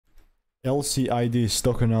LCID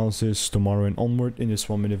stock analysis tomorrow and onward. In this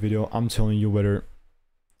 1 minute video, I'm telling you whether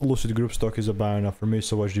Lucid Group stock is a buy enough for me,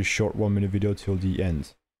 so watch this short 1 minute video till the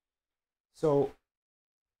end. So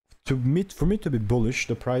for me to be bullish,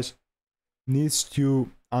 the price needs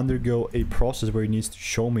to undergo a process where it needs to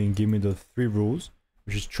show me and give me the 3 rules,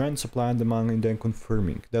 which is trend, supply and demand, and then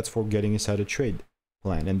confirming. That's for getting inside a trade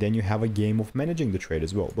plan, and then you have a game of managing the trade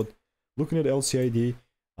as well. But looking at LCID,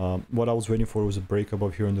 what I was waiting for was a break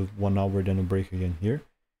above here on the 1 hour, then a break again here.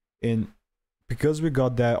 And because we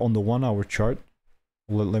got that on the 1 hour chart,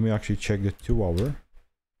 let me actually check the 2 hour.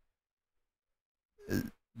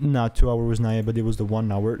 Nah, 2 hour was not yet, but it was the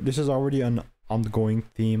 1 hour. This is already an ongoing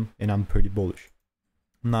theme, and I'm pretty bullish.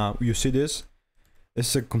 Now you see this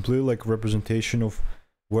is a complete like representation of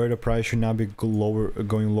where the price should now be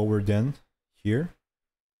going lower than here.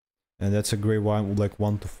 And that's a great one, like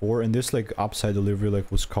 1 to 4. And this like upside delivery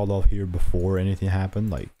like was called off here before anything happened,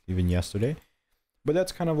 like even yesterday. But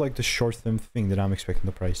that's kind of like the short-term thing that I'm expecting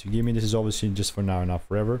the price to give me. This is obviously just for now and not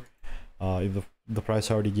forever. If the price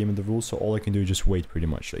already gave me the rules, so all I can do is just wait pretty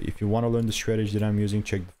much. Like, if you want to learn the strategy that I'm using,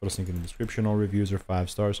 check the first link in the description. All reviews are 5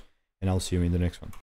 stars, and I'll see you in the next one.